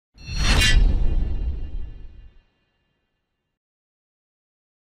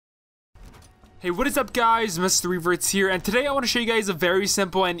Hey, what is up guys, Mr TheRevertz here, and today I want to show you guys a very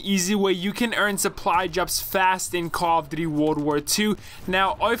simple and easy way you can earn supply drops fast in Call of Duty World War II.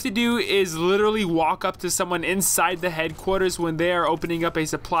 Now, all you have to do is literally walk up to someone inside the headquarters when they are opening up a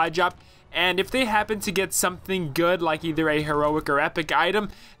supply drop, and if they happen to get something good like either a heroic or epic item,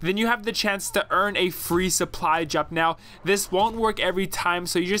 then you have the chance to earn a free supply drop. Now, this won't work every time,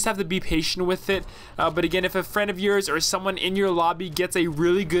 so you just have to be patient with it. But again, if a friend of yours or someone in your lobby gets a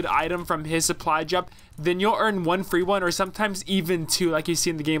really good item from his supply drop, then you'll earn one free one, or sometimes even two, like you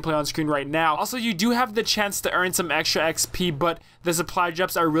see in the gameplay on screen right now. Also, you do have the chance to earn some extra XP, but the supply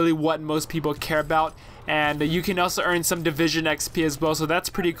drops are really what most people care about. And you can also earn some division XP as well, so that's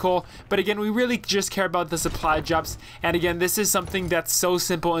pretty cool. But again, we really just care about the supply drops. And again, this is something that's so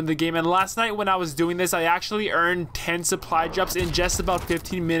simple in the game. And last night when I was doing this, I actually earned 10 supply drops in just about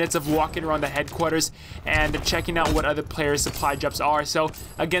 15 minutes of walking around the headquarters and checking out what other players' supply drops are. So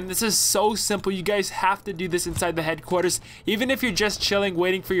again, this is so simple. You guys have to do this inside the headquarters. Even if you're just chilling,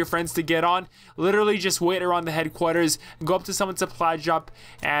 waiting for your friends to get on, literally just wait around the headquarters, go up to someone's supply drop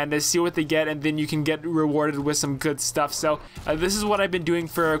and see what they get, and then you can get rewarded with some good stuff. So this is what I've been doing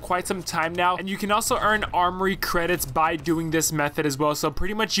for quite some time now, and you can also earn armory credits by doing this method as well. So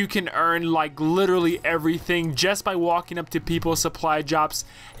pretty much you can earn like literally everything just by walking up to people's supply drops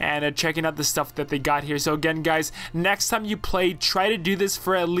and checking out the stuff that they got here. So again guys, next time you play, try to do this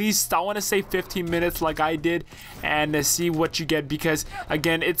for at least, I want to say 15 minutes like I did, and see what you get, because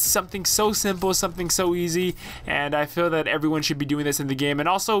again, it's something so simple, something so easy, and I feel that everyone should be doing this in the game. And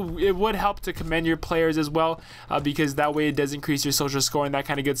also it would help to commend your players as well, because that way it does increase your social score and that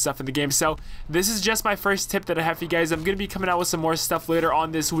kind of good stuff in the game. So this is just my first tip that I have for you guys. I'm going to be coming out with some more stuff later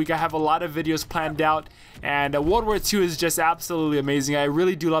on this week. I have a lot of videos planned out, and World War II is just absolutely amazing. I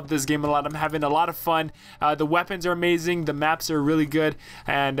really do love this game a lot. I'm having a lot of fun. The weapons are amazing, the maps are really good,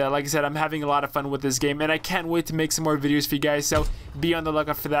 and like I said, I'm having a lot of fun with this game, and I can't wait to make some more videos for you guys, so be on the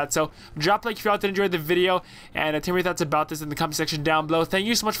lookout for that. So drop a like if you all did enjoy the video, and tell me your thoughts about this in the comment section down below. Thank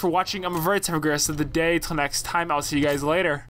you so much for watching. I'm TheRevertz. Have a great rest of the day. Till next time, I'll see you guys later.